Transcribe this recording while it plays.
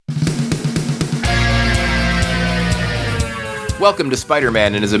Welcome to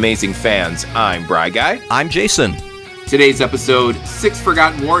Spider-Man and his amazing fans. I'm Bry Guy. I'm Jason. Today's episode, 6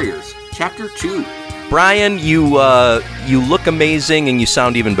 Forgotten Warriors, Chapter 2. Brian, you look amazing and you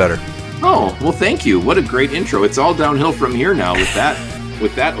sound even better. Oh, well, thank you. What a great intro. It's all downhill from here now with that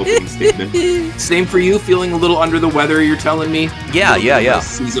opening statement. Same for you, feeling a little under the weather, you're telling me? Yeah.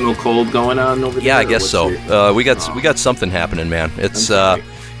 Seasonal cold going on over there? Yeah, I guess so. We got something happening, man. It's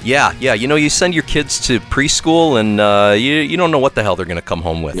Yeah. You know, you send your kids to preschool, and you don't know what the hell they're going to come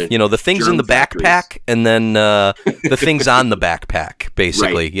home with. You know, the things in the backpack, and then the things on the backpack,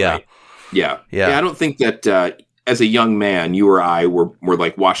 basically. Right, yeah. Right. Yeah. I don't think that as a young man, you or I were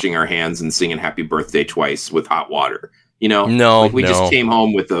like washing our hands and singing "Happy Birthday" twice with hot water. You know, no, we just came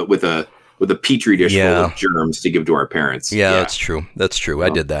home with a petri dish full of germs to give to our parents. Yeah, that's true. I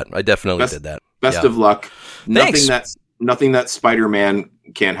did that. I definitely did that. Best of luck. Thanks. Nothing that Spider-Man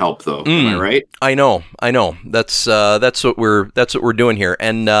can't help, though. Am I right? I know. That's what we're doing here,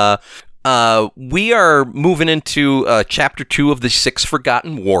 and we are moving into Chapter 2 of the 6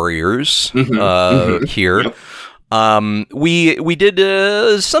 Forgotten Warriors here. Yep. We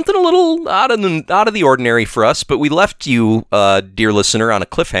did something a little out of the ordinary for us, but we left you, dear listener, on a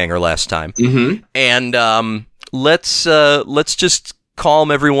cliffhanger last time, and let's just calm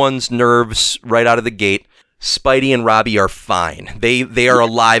everyone's nerves right out of the gate. Spidey and Robbie are fine. They are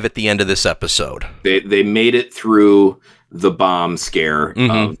alive at the end of this episode. They made it through the bomb scare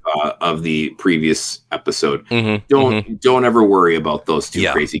of the previous episode. Don't ever worry about those two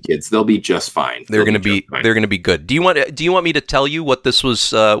crazy kids. They'll be just fine. They're gonna be good. Do you want me to tell you what this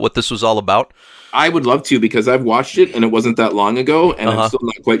was all about? I would love to, because I've watched it and it wasn't that long ago, and I'm still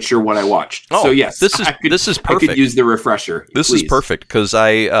not quite sure what I watched. Oh, so yes, this is perfect. I could use the refresher. This is perfect because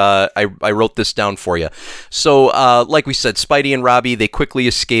I wrote this down for you. So like we said, Spidey and Robbie, they quickly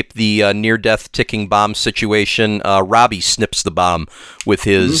escape the near-death ticking bomb situation. Robbie snips the bomb with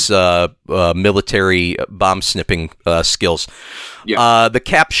his military bomb snipping skills. Yeah. The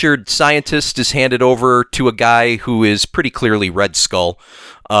captured scientist is handed over to a guy who is pretty clearly Red Skull.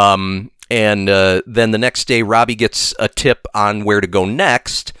 And then the next day, Robbie gets a tip on where to go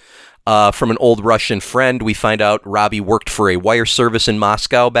next from an old Russian friend. We find out Robbie worked for a wire service in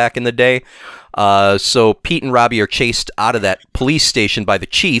Moscow back in the day. So Pete and Robbie are chased out of that police station by the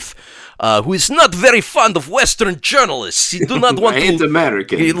chief, who is not very fond of Western journalists. He do not want to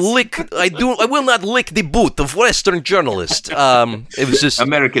Americans. I will not lick the boot of Western journalists. It was just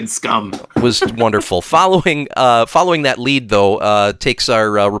American scum. Was wonderful. Following that lead, though, takes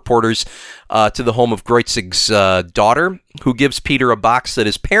our reporters to the home of Greutzig's daughter, who gives Peter a box that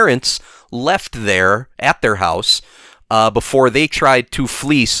his parents left there at their house before they tried to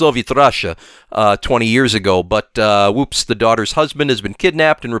flee Soviet Russia 20 years ago. But whoops, the daughter's husband has been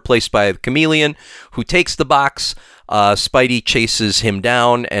kidnapped and replaced by a chameleon who takes the box. Spidey chases him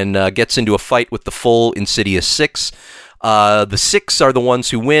down and gets into a fight with the full Insidious 6. The 6 are the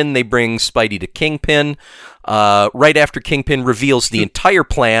ones who win. They bring Spidey to Kingpin. Right after Kingpin reveals the entire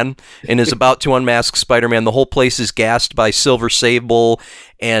plan and is about to unmask Spider-Man, the whole place is gassed by Silver Sable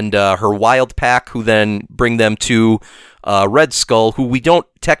and her Wild Pack, who then bring them to Red Skull, who we don't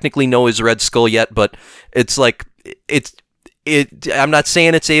technically know is Red Skull yet, but it's like I'm not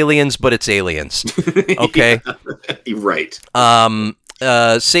saying it's aliens, but it's aliens. Okay, yeah, right.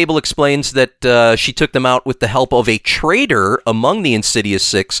 Sable explains that she took them out with the help of a traitor among the Insidious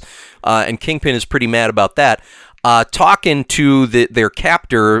 6, and Kingpin is pretty mad about that. Talking to their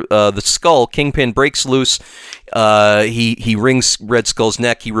captor, the Skull, Kingpin breaks loose. He wrings Red Skull's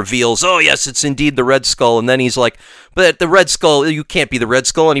neck. He reveals, oh yes, it's indeed the Red Skull. And then he's like, but the Red Skull, you can't be the Red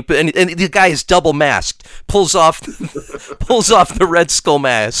Skull. And the guy is double masked. Pulls off the Red Skull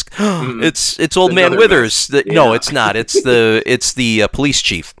mask. It's Old Man Withers. No, it's not. It's the police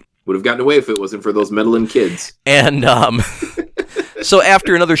chief. Would have gotten away if it wasn't for those meddling kids. And so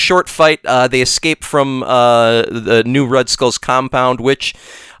after another short fight, they escape from the new Red Skull's compound, which,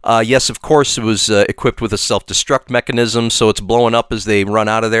 yes, of course, it was equipped with a self-destruct mechanism, so it's blowing up as they run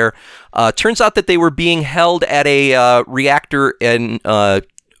out of there. Turns out that they were being held at a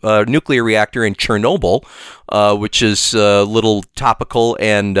nuclear reactor in Chernobyl, which is a little topical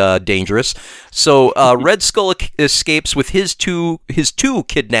and dangerous. So Red Skull escapes with his two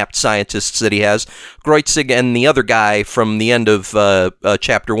kidnapped scientists that he has, Greutzig and the other guy from the end of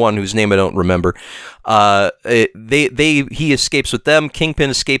Chapter 1, whose name I don't remember. He escapes with them. Kingpin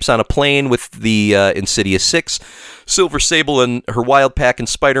escapes on a plane with the Insidious 6. Silver Sable and her Wild Pack and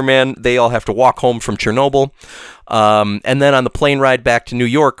Spider-Man, they all have to walk home from Chernobyl. And then on the plane ride back to New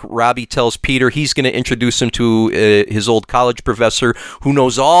York, Robbie tells Peter he's going to introduce him to his old college professor who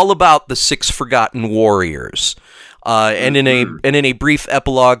knows all about the 6 Forgotten Warriors. And in a brief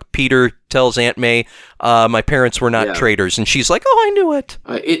epilogue, Peter tells Aunt May, "My parents were not traitors," and she's like, "Oh, I knew it."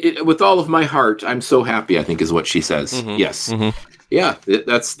 With all of my heart, I'm so happy, I think is what she says. Yes. Yeah,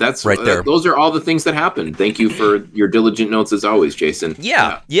 that's right there. Those are all the things that happen. Thank you for your diligent notes as always, Jason.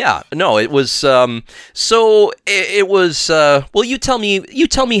 Yeah. No, it was. So it was. Well, you tell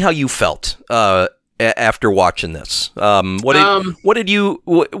me how you felt after watching this. What did you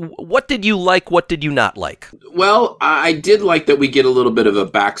like? What did you not like? Well, I did like that we get a little bit of a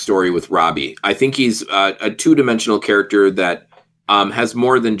backstory with Robbie. I think he's a two-dimensional character that has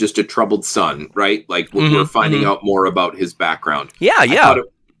more than just a troubled son, right? Like we're finding out more about his background.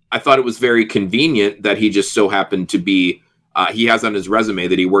 I thought it was very convenient that he just so happened to be. He has on his resume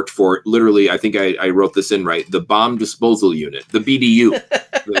that he worked for literally. I think I wrote this in right. The bomb disposal unit, the BDU.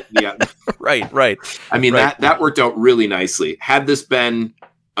 Right. I mean that worked out really nicely. Had this been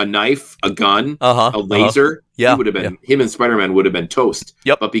a knife, a gun, a laser, he would have been. Him and Spider-Man would have been toast.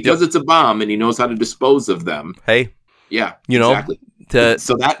 Yep. But because it's a bomb and he knows how to dispose of them. Hey. Yeah, exactly.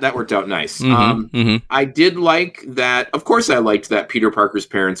 So that worked out nice. I did like that. Of course, I liked that Peter Parker's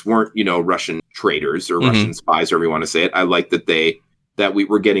parents weren't, Russian traitors or Russian spies, however you want to say it. I liked that we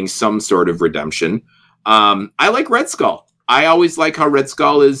were getting some sort of redemption. I like Red Skull. I always like how Red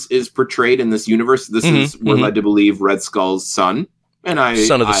Skull is portrayed in this universe. This is we're led to believe Red Skull's son, and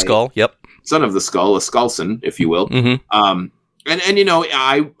son of the Skull. Yep, son of the Skull, a Skullson, if you will. And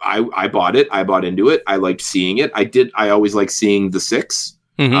I bought it. I bought into it. I liked seeing it. I always like seeing the Six.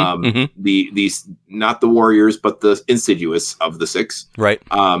 These not the Warriors, but the Insidious of the Six. Right.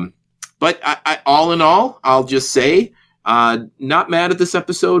 But I all in all, I'll just say, not mad at this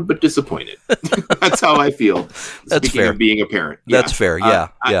episode, but disappointed. That's how I feel. That's fair. Of being a parent. That's fair. Yeah.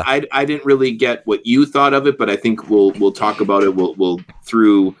 I didn't really get what you thought of it, but I think we'll talk about it. We'll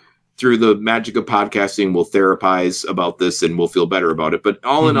through the magic of podcasting, we'll therapize about this and we'll feel better about it. But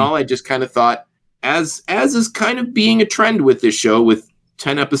all in all, I just kind of thought, as is kind of being a trend with this show, with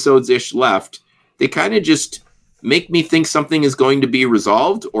 10 episodes-ish left, they kind of just make me think something is going to be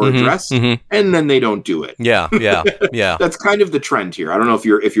resolved or addressed, and then they don't do it. Yeah. That's kind of the trend here. I don't know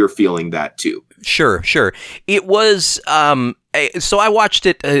if you're feeling that too. Sure. It was. So I watched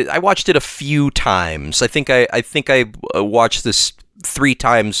it. I watched it a few times. I think I watched this 3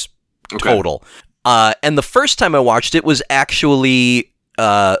 times. Total. And the first time I watched it was actually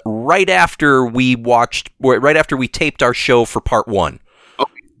right after we taped our show for part 1.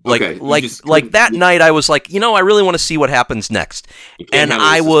 Like that night I was like, I really want to see what happens next. And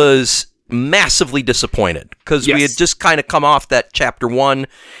I was massively disappointed because we had just kind of come off that chapter 1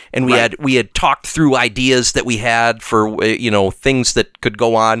 and we had talked through ideas that we had for things that could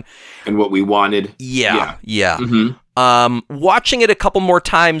go on and what we wanted. Yeah. Watching it a couple more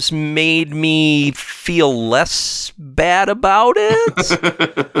times made me feel less bad about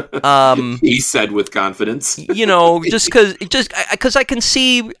it. He said with confidence. Just because I can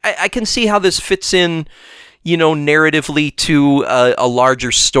see how this fits in, narratively to a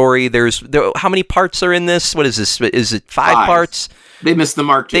larger story. How many parts are in this? What is this? Is it 5 parts? They missed the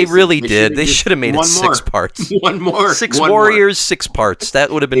mark, Jason. They really did. They should have made it 6 parts. One more. 6 Warriors, 6 parts.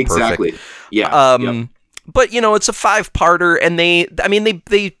 That would have been perfect. Yeah. But it's a 5-parter, and they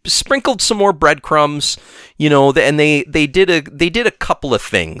sprinkled some more breadcrumbs, and they did a couple of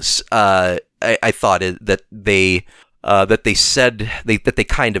things. I thought that they kind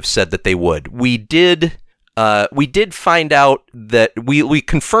of said that they would. We did find out that we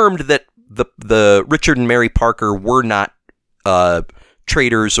confirmed that the Richard and Mary Parker were not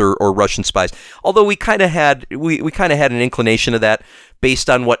traitors or Russian spies. Although we kind of had an inclination of that based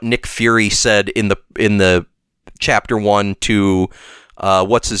on what Nick Fury said in the chapter 1 to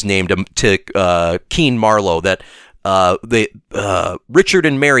what's his name to Keen Marlowe, that Richard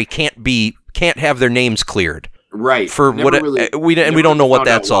and Mary can't have their names cleared. Right. For we don't know what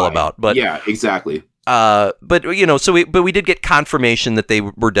that's all about. But yeah, exactly. But we did get confirmation that they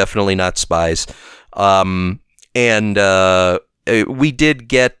were definitely not spies. And we did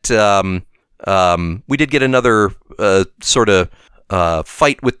get another sort of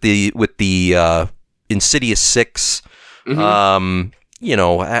fight with the Insidious 6. I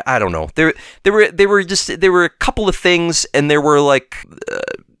don't know. There were a couple of things, and there were like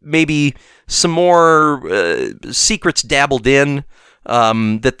maybe some more secrets dabbled in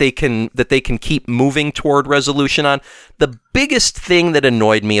that they can keep moving toward resolution on. The biggest thing that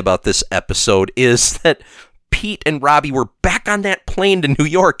annoyed me about this episode is that Pete and Robbie were back on that plane to New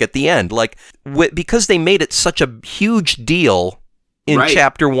York at the end, because they made it such a huge deal in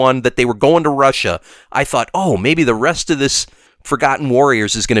chapter 1 that they were going to Russia. I thought, maybe the rest of this Forgotten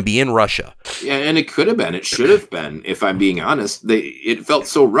Warriors is going to be in Russia. Yeah, and it could have been. It should have been, if I'm being honest. It felt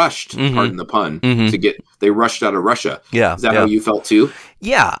so rushed, pardon the pun, they rushed out of Russia. Yeah. Is that how you felt too?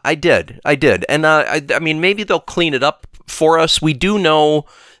 Yeah, I did. And I mean, maybe they'll clean it up for us. We do know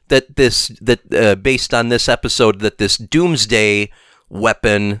that based on this episode, that this doomsday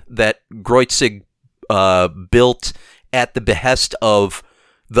weapon that Kreutzig built at the behest of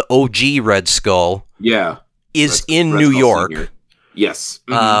the OG Red Skull is in New York. Senior. Yes.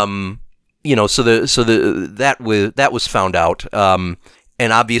 So that was found out. And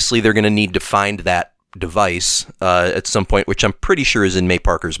obviously they're going to need to find that device at some point, which I'm pretty sure is in May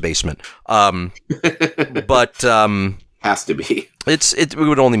Parker's basement. But has to be. It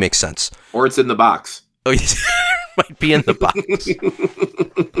would only make sense. Or it's in the box. Oh, might be in the box.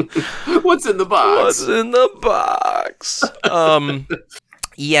 What's in the box? What's in the box?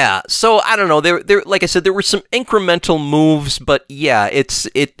 Yeah. So I don't know. There, like I said, there were some incremental moves, but yeah, it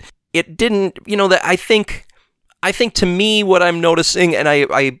didn't. That I think to me, what I'm noticing, and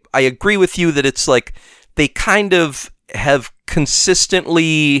I agree with you that it's like they kind of have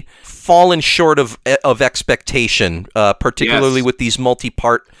consistently fallen short of expectation, particularly with these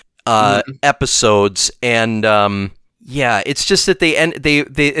multi-part episodes, and it's just that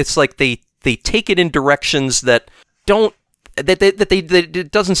it's like they take it in directions that don't that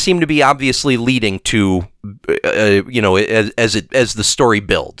it doesn't seem to be obviously leading to as the story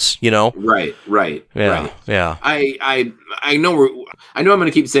builds, Right. Yeah. I know I'm going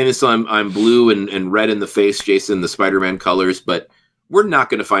to keep saying this till I'm blue and red in the face, Jason, the Spider-Man colors, but we're not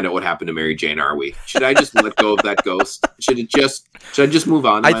going to find out what happened to Mary Jane, are we? Should I just let go of that ghost? Should I just move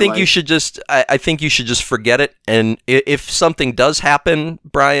on? I think you should just. I think you should just forget it. And if something does happen,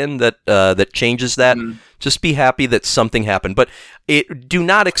 Brian, that changes that, just be happy that something happened. But do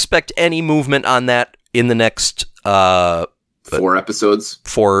not expect any movement on that in the next 4 episodes.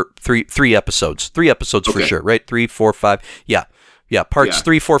 Three episodes. 3 episodes for sure. Right? 3, 4, 5. Yeah. Parts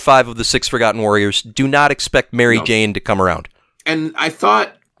 3, 4, 5 of the 6 Forgotten Warriors. Do not expect Mary Jane to come around. And I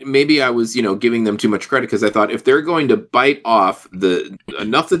thought maybe I was, giving them too much credit, because I thought if they're going to bite off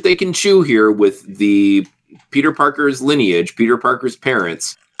enough that they can chew here with the Peter Parker's lineage, Peter Parker's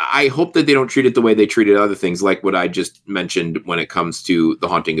parents, I hope that they don't treat it the way they treated other things, like what I just mentioned when it comes to The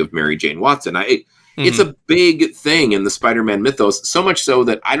Haunting of Mary Jane Watson. It's a big thing in the Spider-Man mythos, so much so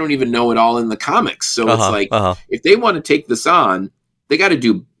that I don't even know it all in the comics. So it's like, if they want to take this on, they got to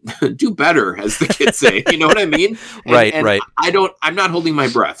do better, as the kids say. You know what I mean? Right. I'm not holding my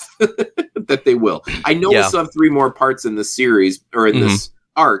breath that they will. I know we'll still have 3 more parts in this series, or in this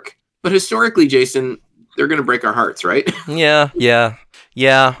arc, but historically, Jason, they're going to break our hearts, right? Yeah.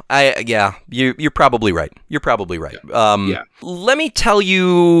 You're probably right. Let me tell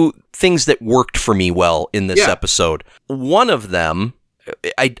you things that worked for me well in this episode. One of them,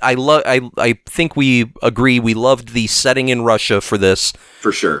 I think we agree, we loved the setting in Russia for this.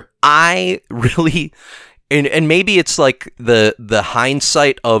 For sure. I really, and maybe it's like the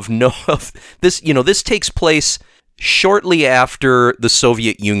hindsight of this, this takes place shortly after the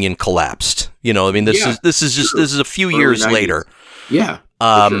Soviet Union collapsed. This is a few years 90s. Later. Yeah.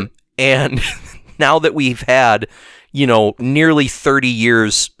 Sure. And now that we've had, nearly 30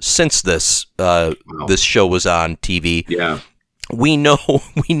 years since this show was on TV. Yeah. We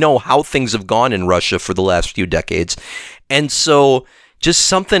know how things have gone in Russia for the last few decades. And so just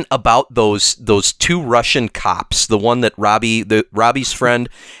something about those 2 Russian cops, the one that Robbie's friend,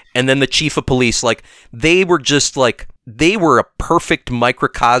 and then the chief of police, like they were a perfect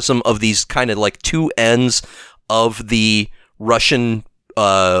microcosm of these kind of like 2 ends of the Russian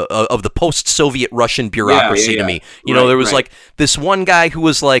of the post-Soviet Russian bureaucracy to me. There was like this one guy who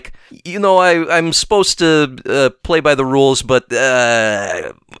was like, I'm supposed to play by the rules, but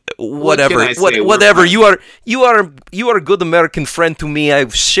whatever. You are a good American friend to me.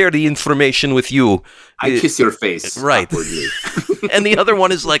 I've shared the information with you. I kiss your face. Right. And the other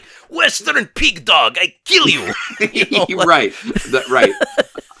one is like, Western pig dog, I kill you. Right. Right.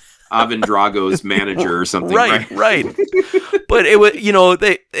 Avin Drago's manager or something. Right. But it was,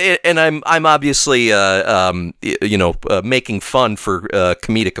 and I'm obviously, making fun for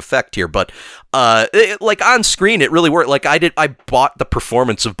comedic effect here, but like on screen, it really worked. Like I bought the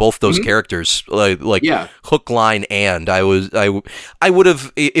performance of both those characters, hook, line, and I would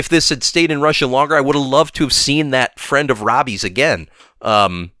have, if this had stayed in Russia longer, I would have loved to have seen that friend of Robbie's again.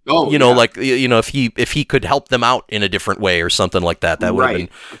 If he could help them out in a different way or something like that, that would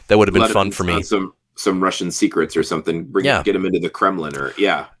have been fun for me. Some Russian secrets or something. Get him into the Kremlin or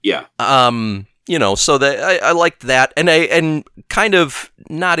so that I liked that, and kind of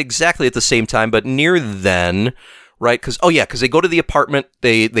not exactly at the same time, but near then, right? Because they go to the apartment,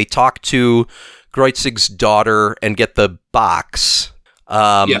 they talk to Kreutzig's daughter and get the box.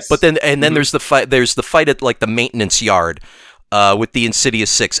 Yes. But then there's the fight. There's the fight at like the maintenance yard with the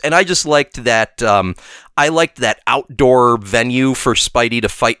Insidious Six, and I just liked that. I liked that outdoor venue for Spidey to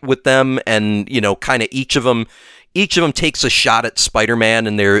fight with them, and kind of each of them takes a shot at Spider-Man,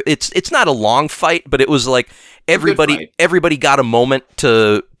 and it's not a long fight, but it was like everybody got a moment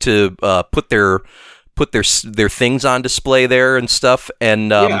to put their things on display there and stuff,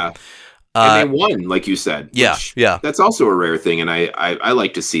 and and they won, like you said. Yeah. That's also a rare thing, and I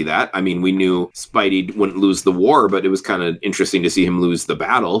like to see that. I mean, we knew Spidey wouldn't lose the war, but it was kind of interesting to see him lose the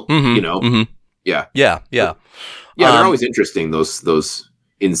battle. Yeah. Yeah. They're always interesting. Those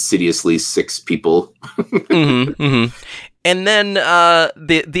insidiously 6 people. And then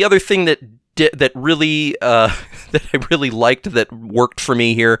the other thing that really that I really liked that worked for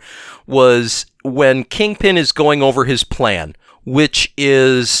me here was when Kingpin is going over his plan, which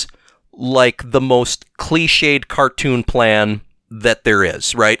is like the most cliched cartoon plan that there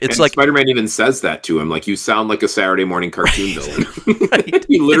is, right? It's like Spider-Man even says that to him, like, you sound like a Saturday morning cartoon villain. Right.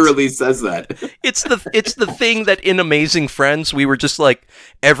 He literally says that. It's the thing that in Amazing Friends we were just like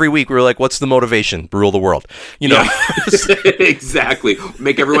every week we were like, what's the motivation? Rule the world. Yeah. Exactly.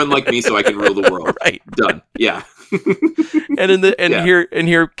 Make everyone like me so I can rule the world. Right. Done. Yeah.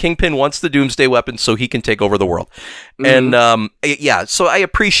 Here Kingpin wants the Doomsday Weapon so he can take over the world. And so I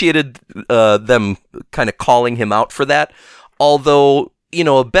appreciated them kind of calling him out for that. Although,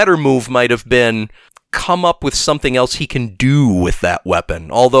 a better move might have been come up with something else he can do with that weapon.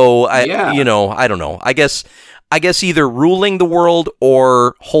 Although I don't know. I guess either ruling the world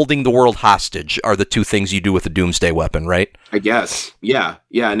or holding the world hostage are the two things you do with a Doomsday Weapon, right? I guess. Yeah.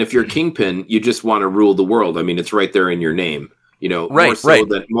 And if you're Kingpin, you just want to rule the world. I mean, it's right there in your name.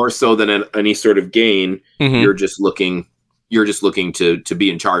 More so than any sort of gain. You're just looking to be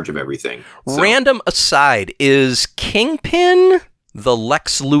in charge of everything. So. Random aside, is Kingpin the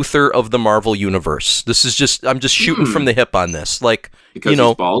Lex Luthor of the Marvel Universe? I'm just shooting from the hip on this. Like, because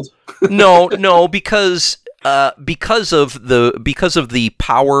he's bald? No, because of the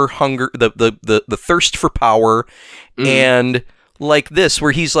power hunger, the thirst for power, and like this,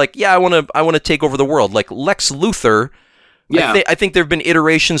 where he's like, I want to take over the world. Like Lex Luthor. Yeah, I think there have been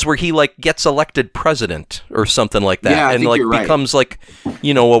iterations where he like gets elected president or something like that, and like becomes like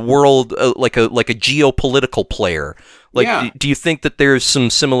a world like a geopolitical player. Like, do you think that there's some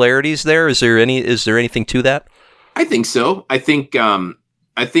similarities there? Is there anything to that? I think so. I think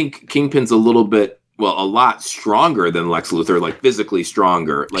Kingpin's a lot stronger than Lex Luthor, like physically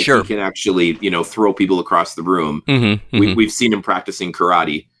stronger. Like he can actually throw people across the room. We've seen him practicing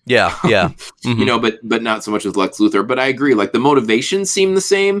karate. Yeah. But not so much with Lex Luthor. But I agree, like the motivations seem the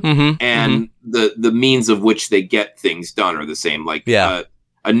same, and the means of which they get things done are the same. Like a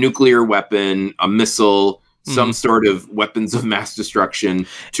nuclear weapon, a missile, some sort of weapons of mass destruction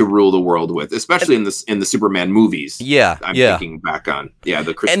to rule the world with, especially in the Superman movies. I'm thinking back on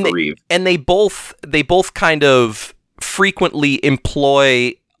the Christopher Reeve, and they both kind of frequently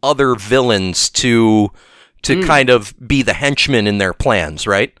employ other villains to kind of be the henchmen in their plans,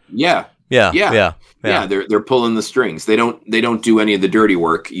 right? Yeah. They're pulling the strings. They don't do any of the dirty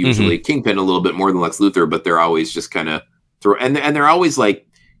work usually. Kingpin a little bit more than Lex Luthor, but they're always just kind of and they're always like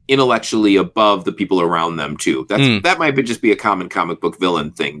intellectually above the people around them too. That might just be a common comic book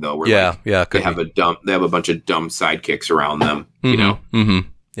villain thing though. Where they have a bunch of dumb sidekicks around them.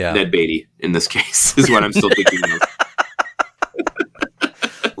 Ned Beatty in this case is what I'm still thinking of.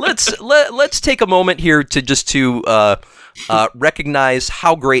 Let's take a moment here to recognize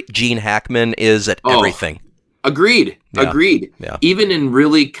how great Gene Hackman is at everything. Agreed. Yeah. Even in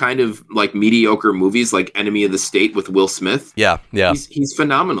really kind of like mediocre movies like Enemy of the State with Will Smith. Yeah. He's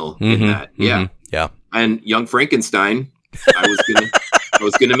phenomenal in that. Yeah. And Young Frankenstein. I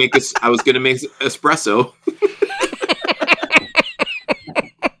was gonna make espresso.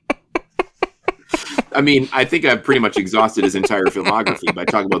 I mean, I think I've pretty much exhausted his entire filmography by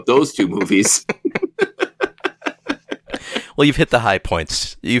talking about those two movies. Well, you've hit the high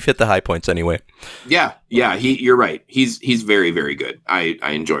points. Anyway. Yeah. You're right. He's very, very good. I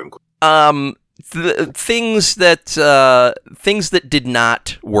enjoy him. Things that did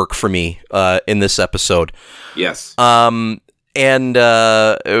not work for me in this episode. Yes. And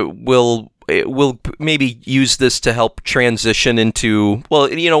we'll maybe use this to help transition into.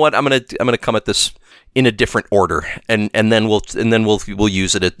 Well, you know what? I'm gonna come at this in a different order, and then we'll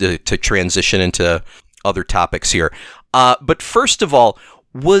use it to transition into other topics here. But first of all,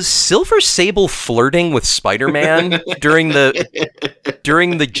 was Silver Sable flirting with Spider-Man during the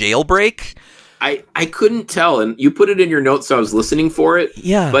jailbreak? I couldn't tell, and you put it in your notes, so I was listening for it.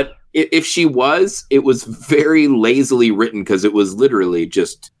 Yeah. But if she was, it was very lazily written because it was literally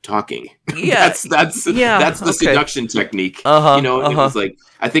just talking. Yeah. that's the seduction technique. It was like,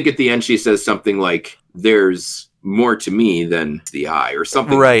 I think at the end she says something like, "There's more to me than the eye," or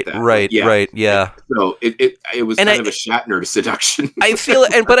something like that. Right. Yeah. So it was kind of a Shatner seduction. I feel,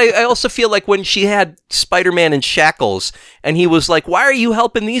 but I also feel like when she had Spider-Man in shackles, and he was like, "Why are you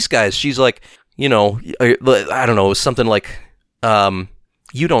helping these guys?" She's like, I don't know, it was something like,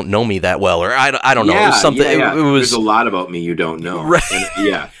 "You don't know me that well," or I don't know. It was something. Yeah. It was There's a lot about me you don't know. Right.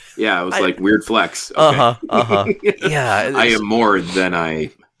 And it was like weird flex. Okay. Yeah. I am more than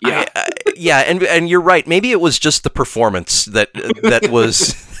I. Yeah. And you're right. Maybe it was just the performance that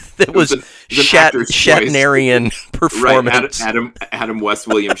was Shatnerian performance. Right. Adam West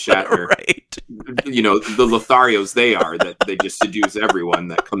William Shatner. Right. The Lotharios they are, that they just seduce everyone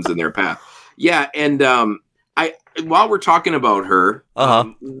that comes in their path. Yeah, and while we're talking about her,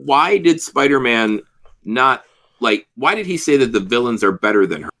 why did Spider-Man not why did he say that the villains are better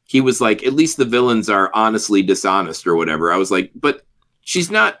than her? He was like, at least the villains are honestly dishonest or whatever. I was like, but she's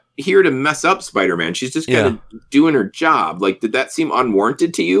not here to mess up Spider-Man. She's just kind of doing her job. Like, did that seem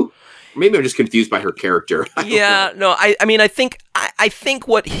unwarranted to you? Maybe I'm just confused by her character. I think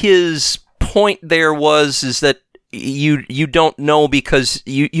what his point there is that you don't know, because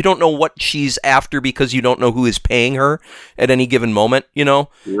you don't know what she's after, because you don't know who is paying her at any given moment,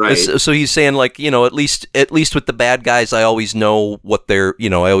 Right. So he's saying, like, at least with the bad guys, I always know what they're,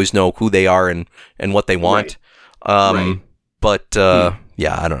 I always know who they are and what they want. Right. But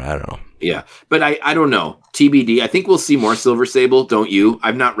yeah, I don't know. Yeah, but I don't know. TBD. I think we'll see more Silver Sable, don't you?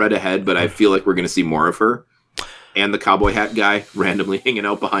 I've not read ahead, but I feel like we're going to see more of her. And the cowboy hat guy randomly hanging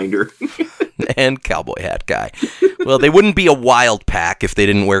out behind her. And cowboy hat guy. Well, they wouldn't be a wild pack if they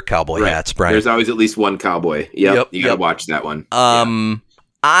didn't wear cowboy hats, Brian. There's always at least one cowboy. Yep. You got to watch that one.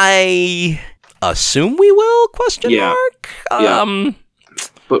 I assume we will, question mark? Yeah.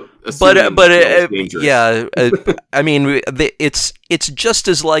 But I mean, it's just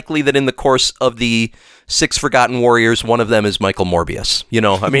as likely that in the course of the 6 Forgotten Warriors, one of them is Michael Morbius.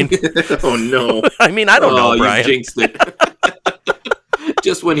 I mean, oh no! I mean, I don't know, Brian. You jinxed it.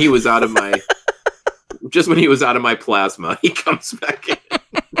 Just when he was out of my plasma, he comes back in.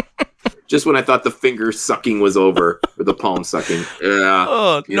 Just when I thought the finger sucking was over, or the palm sucking.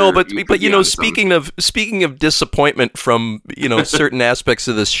 No, but speaking of disappointment from certain aspects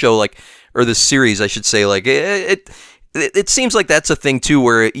of this show, or this series, I should say, it seems like that's a thing too,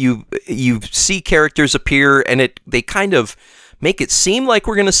 where you see characters appear and they kind of make it seem like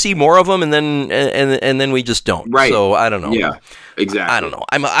we're going to see more of them, and then we just don't. Right. So I don't know. Yeah. Exactly. I don't know.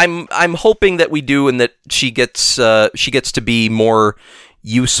 I'm hoping that we do, and that she gets to be more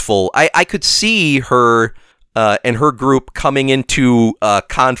useful. I could see her and her group coming into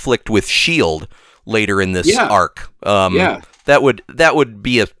conflict with S.H.I.E.L.D. later in this arc. That would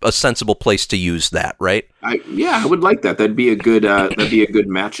be a sensible place to use that, right? I would like that. That'd be a good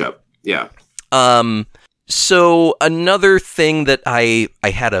matchup. Yeah. So another thing that I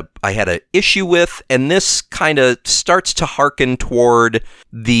had a issue with, and this kind of starts to hearken toward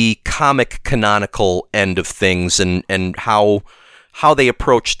the comic canonical end of things, and how they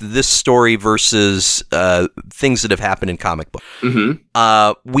approached this story versus things that have happened in comic books.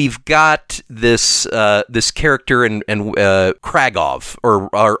 Mm-hmm. We've got this character in Kragov,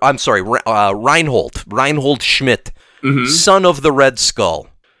 or I'm sorry, Reinhold Schmidt, son of the Red Skull.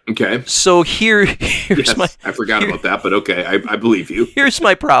 Okay. So here's my... I forgot about that, but okay, I believe you. Here's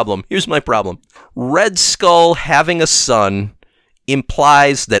my problem. Red Skull having a son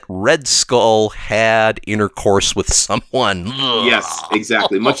implies that Red Skull had intercourse with someone. Yes,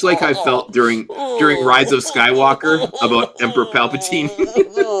 exactly. Much like I felt during Rise of Skywalker about Emperor Palpatine.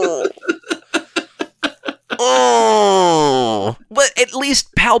 But at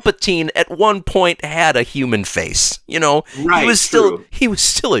least Palpatine at one point had a human face. Right, he was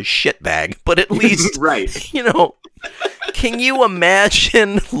still a shitbag, but at least right. Can you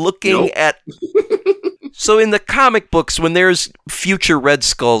imagine looking at? So in the comic books, when there's future Red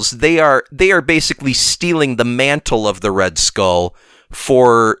Skulls, they are basically stealing the mantle of the Red Skull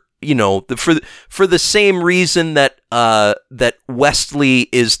for for the same reason that Wesley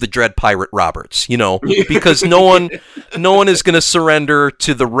is the Dread Pirate Roberts, because no one is going to surrender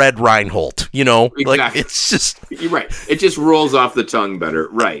to the Red Reinhold, Exactly. Like it's just you're right. It just rolls off the tongue better,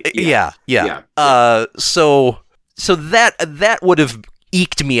 right? Yeah. So that would have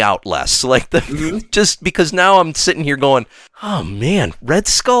eked me out less. Like just because now I'm sitting here going, oh man, Red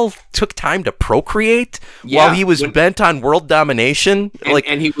Skull took time to procreate while he was bent on world domination.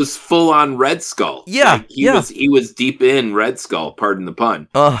 And he was full on Red Skull. Yeah, he was deep in Red Skull. Pardon the pun.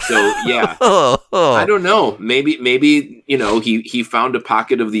 So yeah, I don't know. Maybe he found a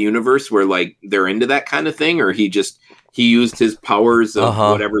pocket of the universe where like they're into that kind of thing, or he used his powers of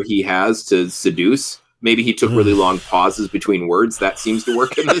whatever he has to seduce. Maybe he took really long pauses between words. That seems to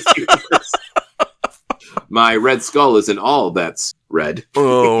work in this universe. My Red Skull isn't all that's red.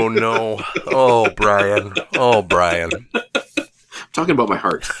 Oh, no. Oh, Brian. I'm talking about my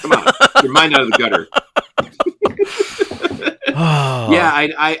heart. Come on. Your mind out of the gutter.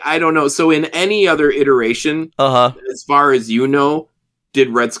 Yeah, I don't know. So in any other iteration, as far as you know, did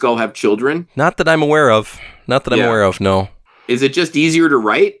Red Skull have children? Not that I'm aware of. No. Is it just easier to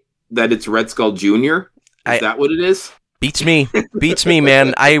write that it's Red Skull Jr.? Is that what it is? Beats me,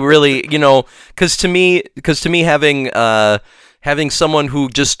 man. I really, because to me, having someone who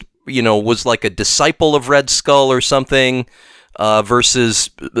just, was like a disciple of Red Skull or something,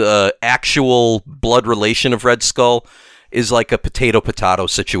 versus actual blood relation of Red Skull is like a potato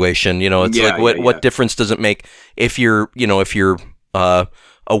situation. It's what difference does it make if you're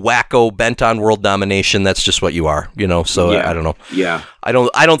a wacko bent on world domination? That's just what you are, So I don't know. Yeah, I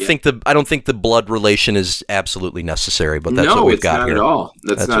don't think the blood relation is absolutely necessary, but that's what we've got here.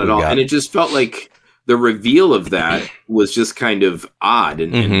 That's not at all. And it just felt like the reveal of that was just kind of odd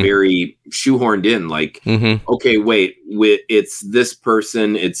and very shoehorned in. Like, okay, wait, it's this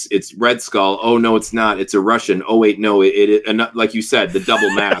person. It's Red Skull. Oh no, it's not. It's a Russian. Oh wait, no, and like you said, the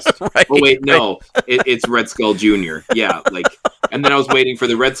double mask. Right, oh wait, no, it's Red Skull Jr. Yeah, like. And then I was waiting for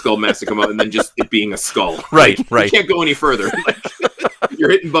the Red Skull mask to come out, and then just it being a skull. Right. You can't go any further. You're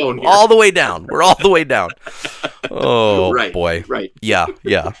hitting bone here. All the way down. We're all the way down. Oh, boy. Right. Yeah.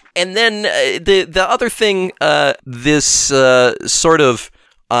 And then the other thing, this sort of,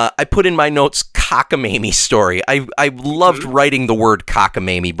 I put in my notes, cockamamie story. I loved writing the word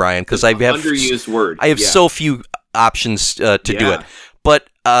cockamamie, Brian, because I have underused word. I have so few options to do it. But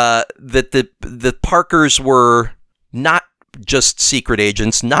that the Parkers were not just secret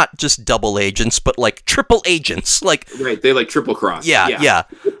agents, not just double agents, but like triple agents. Like, right, they like triple cross. Yeah.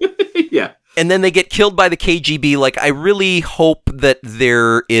 Yeah. And then they get killed by the KGB. Like, I really hope that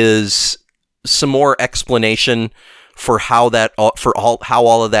there is some more explanation for how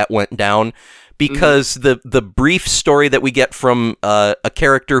all of that went down, because the brief story that we get from a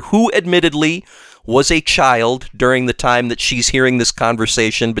character who admittedly was a child during the time that she's hearing this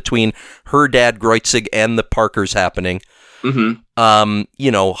conversation between her dad Greutzig and the Parkers happening. I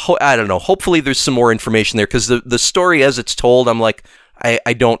don't know. Hopefully there's some more information there, because the story as it's told, I'm like,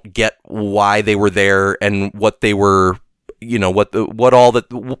 I don't get why they were there and what they were, what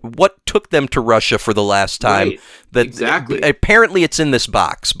took them to Russia for the last time. Right. That exactly. Apparently it's in this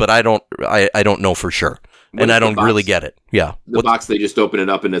box, but I don't know for sure. And I don't really get it. Yeah. The box, they just open it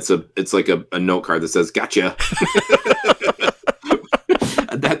up and it's like a note card that says, gotcha.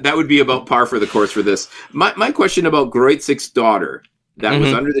 That would be about par for the course for this. My question about Greutzig's daughter that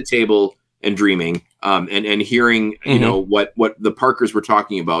was under the table and dreaming, and hearing, what the Parkers were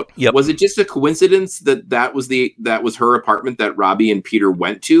talking about. Yep. Was it just a coincidence that was her apartment that Robbie and Peter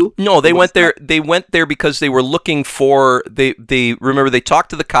went to? No, they went there. They went there because they were looking for. They remember they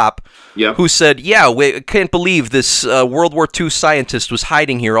talked to the cop, who said, "Yeah, we can't believe this World War II scientist was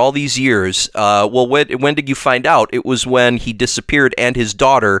hiding here all these years." Well, when did you find out? It was when he disappeared and his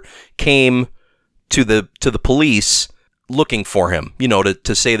daughter came to the police looking for him,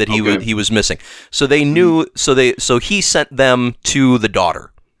 to say that he was missing. So they knew. So he sent them to the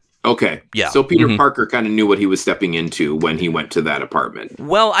daughter. Okay. Yeah. So Peter Parker kind of knew what he was stepping into when he went to that apartment.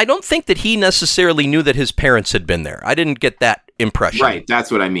 Well, I don't think that he necessarily knew that his parents had been there. I didn't get that impression. Right.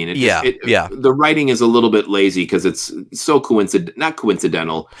 That's what I mean. Yeah. The writing is a little bit lazy because it's so not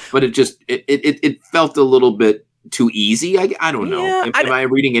coincidental, but it felt a little bit too easy. I don't know. Yeah, Am I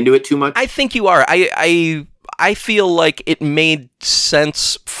reading into it too much? I think you are. I feel like it made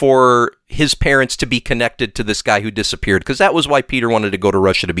sense for his parents to be connected to this guy who disappeared, because that was why Peter wanted to go to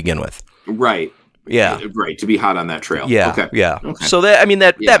Russia to begin with. Right. Yeah. Right. To be hot on that trail. Yeah. Okay. Yeah. Okay. So that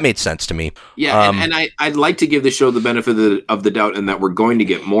made sense to me. Yeah. And I'd like to give the show the benefit of the doubt, and that we're going to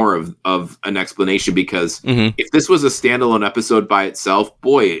get more of an explanation, because if this was a standalone episode by itself,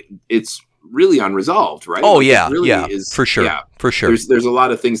 boy, it's really unresolved, right? Oh, like, yeah. Really yeah. is, for sure. Yeah. For sure. There's a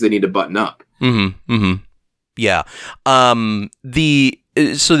lot of things they need to button up. Yeah. And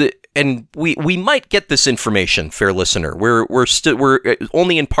we might get this information, fair listener. We're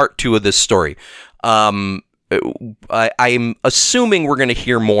only in part 2 of this story. I'm assuming we're going to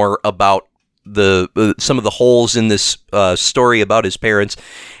hear more about some of the holes in this story about his parents,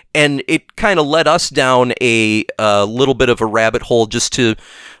 and it kind of led us down a little bit of a rabbit hole just to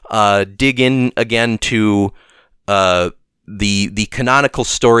dig in again to the canonical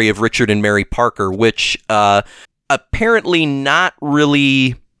story of Richard and Mary Parker, which apparently not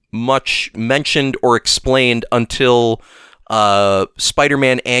really much mentioned or explained until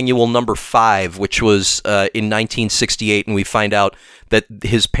Spider-Man Annual number 5, which was in 1968, and we find out that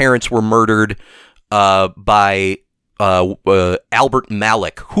his parents were murdered by Albert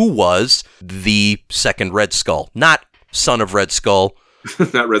Malik, who was the second Red Skull, not son of Red Skull.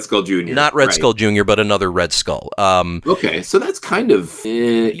 Not Red Skull Jr. Not Red Skull Jr., but another Red Skull. Okay, so that's kind of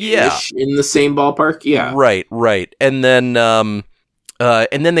ish in the same ballpark. Yeah. Right. And then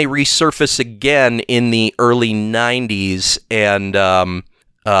they resurface again in the early 90s, and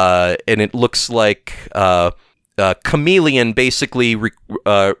it looks like Chameleon basically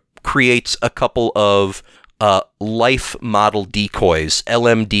creates a couple of life model decoys,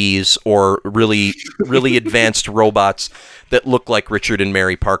 LMDs, or really advanced robots that look like Richard and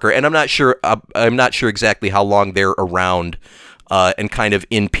Mary Parker. And I'm not sure exactly how long they're around and kind of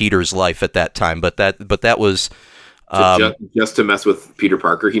in Peter's life at that time. But that was just to mess with Peter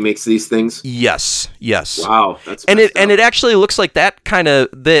Parker. He makes these things. Yes. Wow, that's and it actually looks like that kind of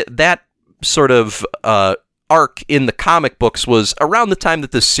that sort of arc in the comic books was around the time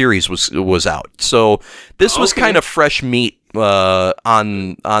that this series was out. So this was kind of fresh meat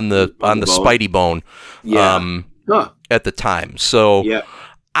on the Spidey bone. At the time. So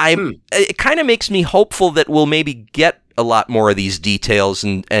it kind of makes me hopeful that we'll maybe get a lot more of these details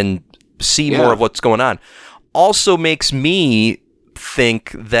and see more of what's going on. Also makes me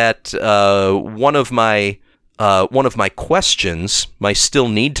think that one of my questions, my still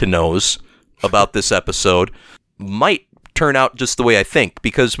need to knows about this episode, might turn out just the way I think,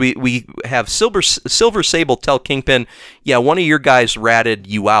 because we have Silver Sable tell Kingpin, one of your guys ratted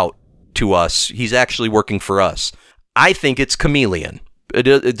you out to us. He's actually working for us. I think it's Chameleon.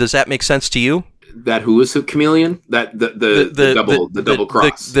 Does that make sense to you? That who is a Chameleon? That the double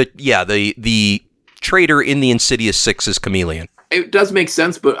cross. The traitor in the Insidious Six is Chameleon. It does make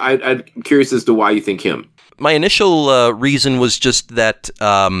sense, but I'm curious as to why you think him. My initial reason was just that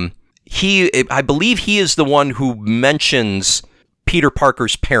I believe he is the one who mentions Peter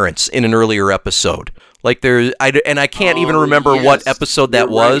Parker's parents in an earlier episode. Like I can't even remember what episode that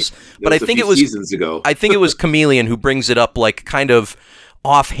was, but I think it was seasons ago. I think it was Chameleon who brings it up, like kind of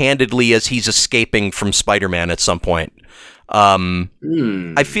offhandedly as he's escaping from Spider-Man at some point.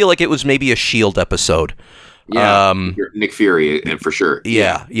 I feel like it was maybe a S.H.I.E.L.D. episode. Yeah, Nick Fury, and for sure.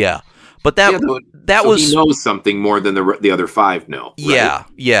 Yeah. But that so was he knows something more than the other 5 know. Right?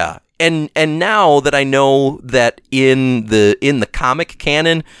 Yeah. And now that I know that in the comic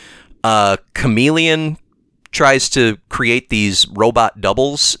canon, Chameleon tries to create these robot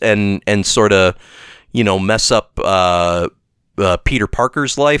doubles and sort of, mess up Peter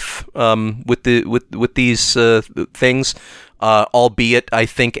Parker's life with these things, albeit I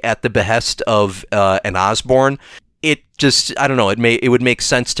think at the behest of an Osborn. It just, I don't know, it would make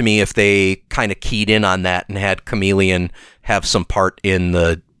sense to me if they kind of keyed in on that and had Chameleon have some part in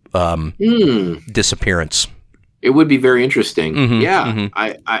the disappearance. It would be very interesting.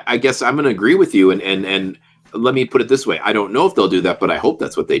 I guess I'm going to agree with you, and let me put it this way. I don't know if they'll do that, but I hope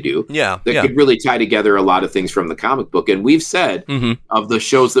that's what they do. They could really tie together a lot of things from the comic book. And we've said of the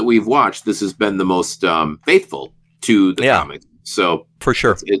shows that we've watched, this has been the most faithful to the comic. So for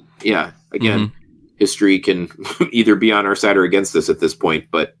sure. Again, history can either be on our side or against us at this point.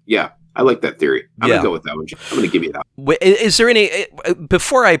 But I like that theory. I'm going to go with that one. I'm going to give you that. Is there any,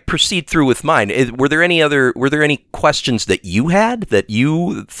 before I proceed through with mine, were there any questions that you had,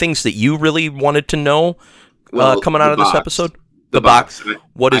 things that you really wanted to know coming out of this episode? The box.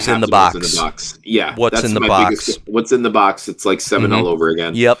 What is in the box? Yeah. What's in the box? What's in the box? It's like 7 all over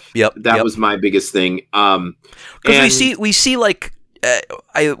again. Yep. That was my biggest thing. Because we see like,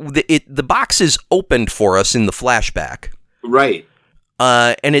 the box is opened for us in the flashback. Right.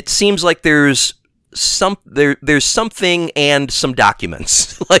 And it seems like there's something and some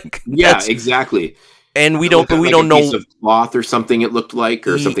documents. Exactly. And we don't know a piece of cloth or something. It looked like,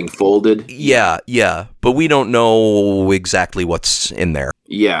 or something folded. Yeah. But we don't know exactly what's in there.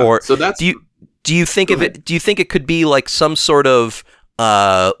 Yeah. Or so that's. Do you think it could be like some sort of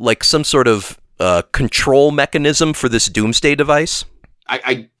control mechanism for this doomsday device?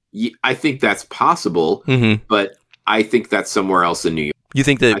 I think that's possible, but I think that's somewhere else in New York. You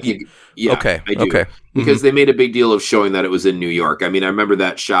think that? I think, yeah, okay. I do. Okay. Because they made a big deal of showing that it was in New York. I mean, I remember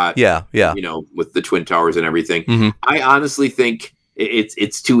that shot. Yeah. Yeah. You know, with the Twin Towers and everything. Mm-hmm. I honestly think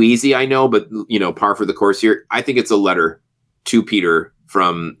it's too easy. I know, but you know, par for the course here. I think it's a letter to Peter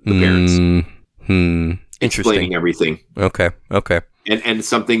from the parents, Interesting. explaining everything. Okay. Okay. And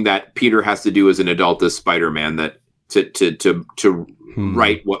something that Peter has to do as an adult as Spider-Man, that to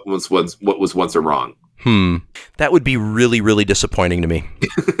right what was once a wrong. That would be really, really disappointing to me.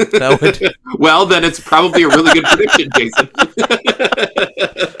 That would. Well, then it's probably a really good prediction, Jason.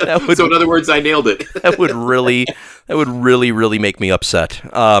 So in other words, I nailed it. That would really, really make me upset.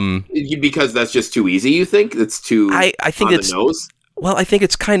 Because that's just too easy. You think it's too? I think on it's the nose. Well, I think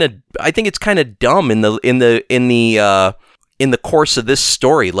it's kind of dumb in the course of this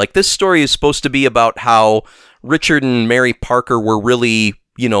story. Like, this story is supposed to be about how Richard and Mary Parker were really,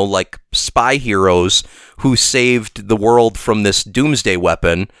 you know, like spy heroes who saved the world from this doomsday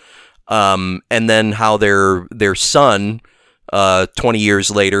weapon, and then how their son, 20 years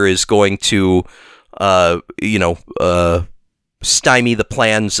later, is going to, stymie the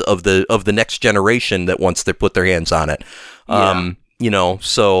plans of the next generation that once they put their hands on it. You know,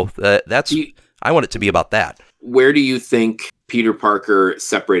 so that's I want it to be about that. Where do you think Peter Parker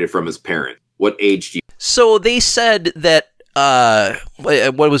separated from his parent? What age do you? So they said that.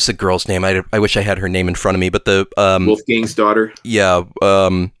 What was the girl's name? I wish I had her name in front of me, but the Wolfgang's daughter. Yeah,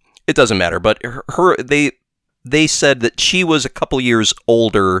 it doesn't matter. But they said that she was a couple years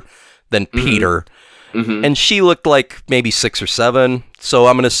older than Peter, and she looked like maybe 6 or 7. So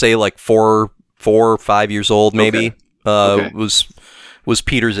I'm gonna say like 4 or 5 years old, maybe. Was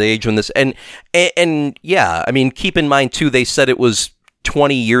Peter's age when this and yeah, I mean, keep in mind too, they said it was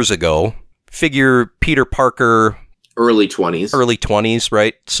 20 years ago. Figure Peter Parker early 20s,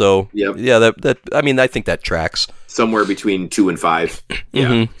 right? So yep. Yeah, that I mean, I think that tracks somewhere between 2 and 5.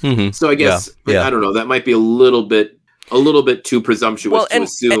 Yeah. So I guess yeah. I don't know. That might be a little bit too presumptuous to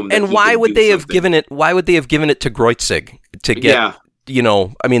assume. And why would they have given it? Why would they have given it to Greutzig to get? Yeah. You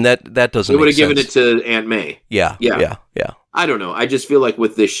know, I mean, that doesn't. They would have sense. given it to Aunt May. Yeah. I don't know. I just feel like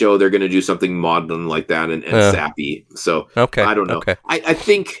with this show, they're going to do something maudlin like that and sappy. So I don't know. Okay. I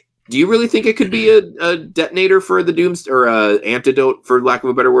think. Do you really think it could be a detonator for the Doomsday, or a antidote, for lack of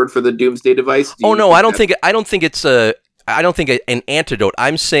a better word, for the Doomsday device? Oh no, I don't think it's an antidote.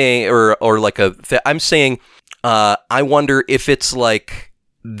 I'm saying, or like I'm saying, I wonder if it's like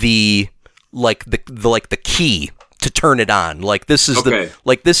the key to turn it on. Like, this is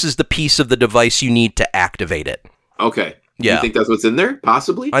the piece of the device you need to activate it. Okay. Yeah. You think that's what's in there?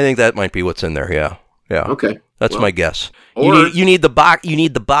 Possibly. I think that might be what's in there. Yeah. Okay. That's my guess. Or you need the box. You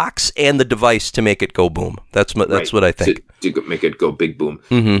need the box and the device to make it go boom. That's what I think. To make it go big boom.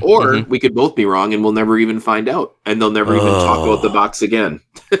 Or we could both be wrong, and we'll never even find out, and they'll never even talk about the box again.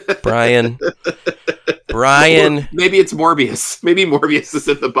 Brian. Or maybe it's Morbius. Maybe Morbius is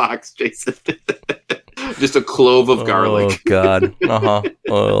in the box, Jason. Just a clove of garlic. Oh God.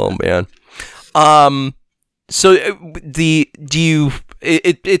 Oh man. So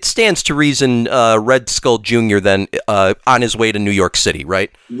it stands to reason Red Skull Jr. then on his way to New York City, right?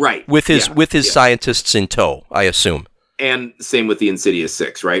 Right. With his scientists in tow, I assume. And same with the Insidious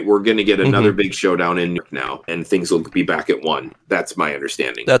 6, right? We're going to get another big showdown in New York now, and things will be back at 1. That's my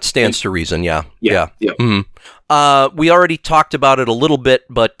understanding. That stands to reason, yeah. Yeah. We already talked about it a little bit,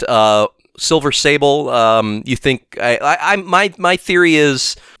 but Silver Sable, you think my theory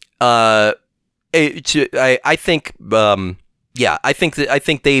is I think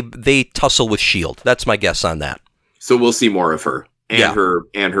they tussle with S.H.I.E.L.D. That's my guess on that. So we'll see more of her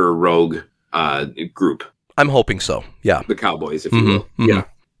and her rogue group. I'm hoping so. Yeah, the Cowboys, if you will. Yeah.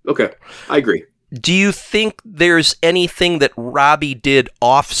 Okay, I agree. Do you think there's anything that Robbie did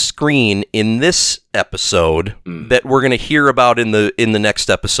off screen in this episode that we're going to hear about in the next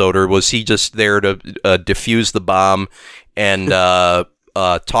episode, or was he just there to defuse the bomb and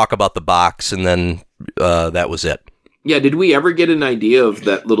talk about the box, and then that was it? Yeah, did we ever get an idea of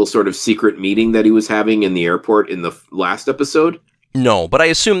that little sort of secret meeting that he was having in the airport in the last episode? No, but I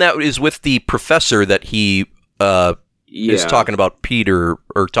assume that is with the professor that he is talking about Peter,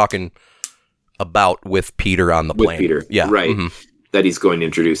 or talking about with Peter on the plane. With Peter, yeah, right. That he's going to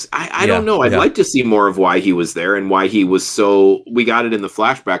introduce. I don't know. I'd like to see more of why he was there and why he was so. We got it in the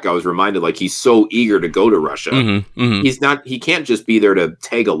flashback. I was reminded, like, he's so eager to go to Russia. He's not. He can't just be there to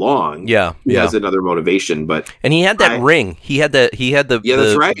tag along. Yeah, he has another motivation. And he had that ring. He had the.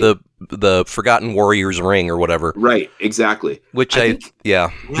 That's right. The Forgotten Warriors ring or whatever. Right. Exactly. Which I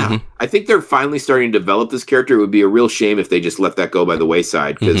think they're finally starting to develop this character. It would be a real shame if they just let that go by the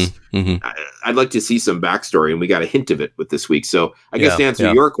wayside, because I'd like to see some backstory, and we got a hint of it with this week. So I guess to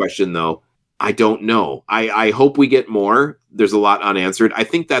answer your question, though, I don't know. I hope we get more. There's a lot unanswered. I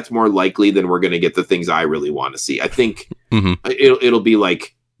think that's more likely than we're going to get the things I really want to see. I think it'll be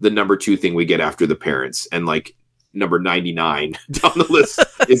like the number 2 thing we get after the parents, and like number 99 down the list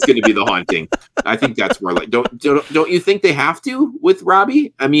is going to be the haunting. I think that's more like, don't you think they have to with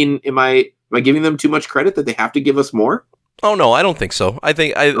Robbie? I mean, am I giving them too much credit that they have to give us more? Oh no, I don't think so. I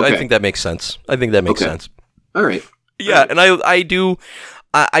think that makes sense. I think that makes sense. All right. Yeah, and I do.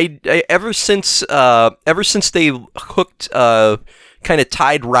 I ever since they hooked kind of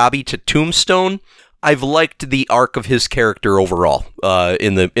tied Robbie to Tombstone, I've liked the arc of his character overall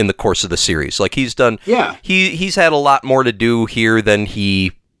in the course of the series. Like he's done, he's had a lot more to do here than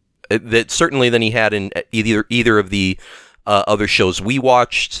he had in either of the other shows we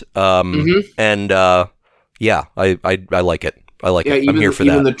watched. And I like it. I like it. I'm here for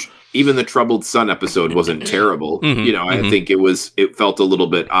that. Even the Troubled Sun episode wasn't terrible. I think it felt a little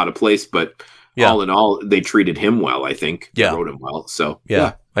bit out of place, but all in all, they treated him well. I think they wrote him well. So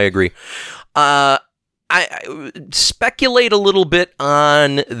I agree. I speculate a little bit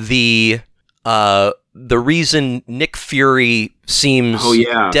on the reason Nick Fury seems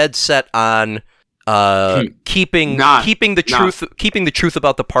dead set on keeping the truth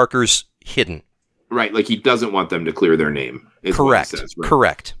about the Parkers hidden. Right, like he doesn't want them to clear their name. Correct.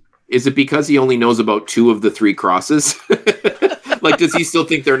 Correct. Is it because he only knows about 2 of the 3 crosses? Like, does he still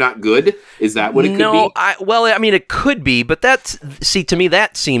think they're not good? Is that what it could be? No, I mean, it could be, but to me,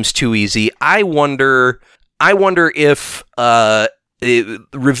 that seems too easy. I wonder if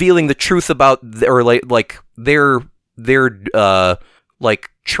revealing the truth about, or like their like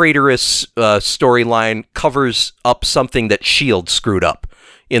traitorous storyline covers up something that S.H.I.E.L.D. screwed up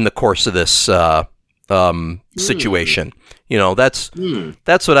in the course of this situation. That's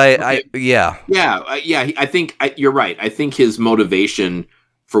what I think you're right. I think his motivation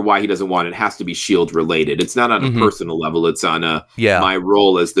for why he doesn't want it has to be S.H.I.E.L.D. related. It's not on a personal level. It's on my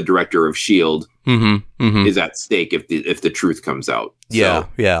role as the director of S.H.I.E.L.D. Is at stake if the truth comes out. So,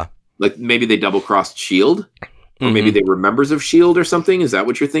 like maybe they double crossed S.H.I.E.L.D. or maybe they were members of S.H.I.E.L.D. or something. Is that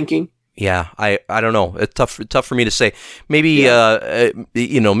what you're thinking? Yeah, I don't know. It's tough for me to say. Maybe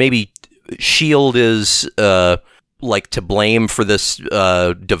maybe S.H.I.E.L.D. is like to blame for this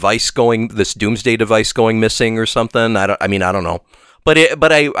this doomsday device going missing or something. I don't know. But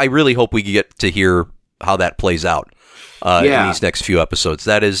I really hope we get to hear how that plays out in these next few episodes.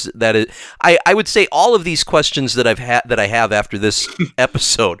 That is I would say all of these questions that I have after this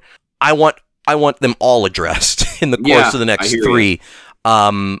episode, I want them all addressed in the course of the next 3.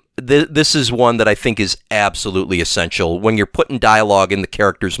 This is one that I think is absolutely essential when you're putting dialogue in the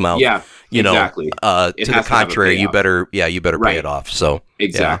character's mouth. Exactly. To the contrary, you better pay it off. So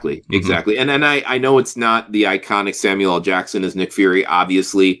exactly. And I know it's not the iconic Samuel L. Jackson as Nick Fury.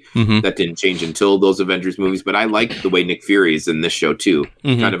 Obviously, that didn't change until those Avengers movies. But I like the way Nick Fury is in this show too.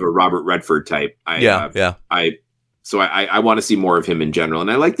 Kind of a Robert Redford type. So I want to see more of him in general, and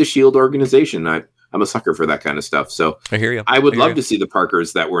I like the S.H.I.E.L.D. organization. I'm a sucker for that kind of stuff. So I hear you. I would love to see the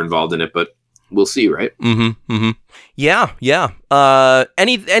Parkers that were involved in it, but we'll see, right? Yeah.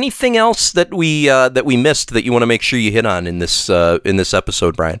 Anything else that we missed that you want to make sure you hit on in this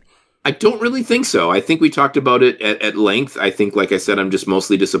episode, Brian? I don't really think so. I think we talked about it at length. I think, like I said, I'm just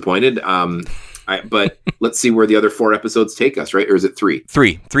mostly disappointed. But let's see where the other 4 episodes take us, right? Or is it 3?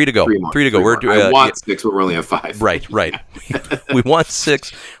 3 to go. 3 to go. I want 6, but we only have 5. Right. We want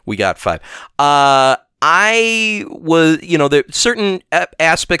 6. We got 5. I was, there certain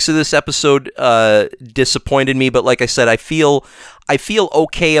aspects of this episode disappointed me, but like I said, I feel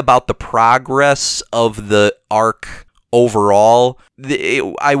okay about the progress of the arc overall.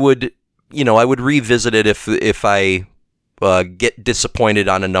 I would revisit it if I get disappointed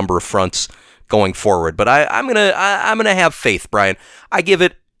on a number of fronts going forward. But I'm gonna have faith, Brian. I give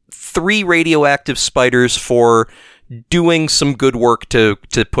it 3 radioactive spiders for doing some good work to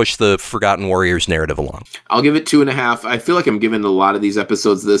push the Forgotten Warriors narrative along. I'll give it 2.5. I feel like I'm giving a lot of these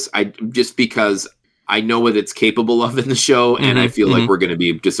episodes this. Just because I know what it's capable of in the show, and I feel like we're going to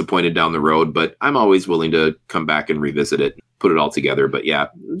be disappointed down the road, but I'm always willing to come back and revisit it, put it all together. But yeah,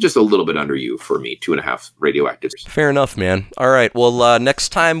 just a little bit under you for me, 2.5 radioactives. Fair enough, man. All right. Well, next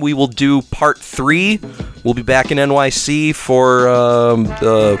time we will do part 3. We'll be back in NYC for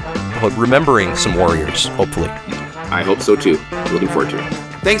remembering some warriors, hopefully. I hope so too. Looking forward to it.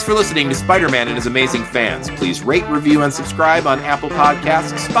 Thanks for listening to Spider-Man and His Amazing Fans. Please rate, review, and subscribe on Apple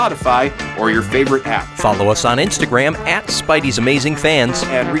Podcasts, Spotify, or your favorite app. Follow us on Instagram at Spidey's Amazing Fans.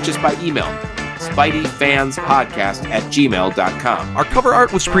 And reach us by email, spideyfanspodcast@gmail.com. Our cover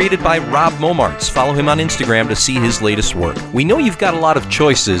art was created by Rob Momarts. Follow him on Instagram to see his latest work. We know you've got a lot of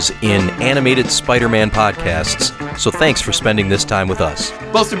choices in animated Spider-Man podcasts, so thanks for spending this time with us.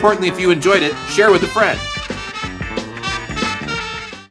 Most importantly, if you enjoyed it, share with a friend.